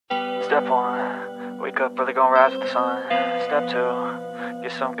Step 1, wake up early, gonna rise with the sun. Step 2,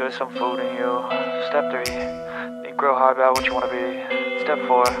 get some good, some food in you. Step 3, think real hard about what you wanna be. Step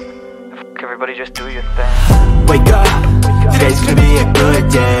 4, fuck everybody, just do your thing. Wake up, today's gonna be a good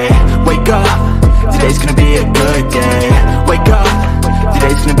day. Wake up, today's gonna be a good day. Wake up,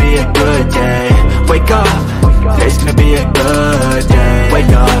 today's gonna be a good day. Wake up, today's gonna be a good day.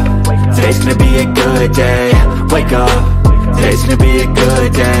 Wake up, today's gonna be a good day. Wake up, today's gonna be a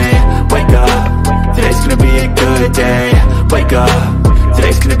good day. Wake up, today's gonna be a good day. Wake up,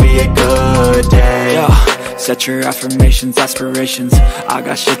 today's gonna be a good day. Yo, set your affirmations, aspirations. I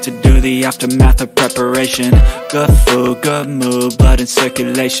got shit to do, the aftermath of preparation. Good food, good mood, blood in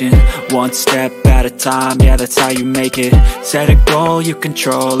circulation. One step at a time, yeah, that's how you make it. Set a goal you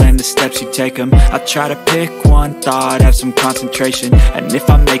control and the steps you take them. I try to pick one thought, have some concentration. And if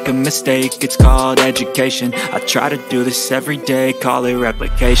I make a mistake, it's called education. I try to do this every day, call it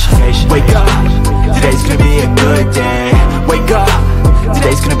replication. Wake up, today's gonna be a good day. Wake up,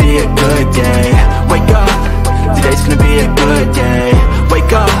 today's gonna be a good day. Wake up, today's gonna be a good day.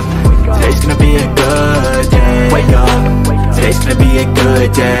 Wake up, today's gonna be a good day. Wake up, today's gonna be a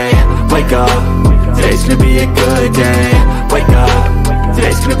good day. Wake up, today's gonna be a good day. Wake up,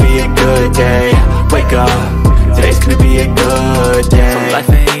 today's gonna be a good day. Wake up, today's gonna be a good day. So life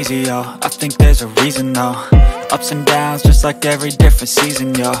ain't easy, yo, I think there's a reason though. Ups and downs, just like every different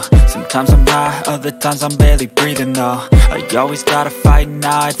season, yo. Sometimes I'm high, other times I'm barely breathing, though. I always gotta fight and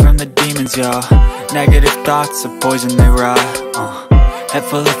hide from the demons, yo. Negative thoughts are poison, they rot, Head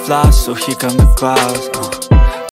full of flaws, so here come the clouds,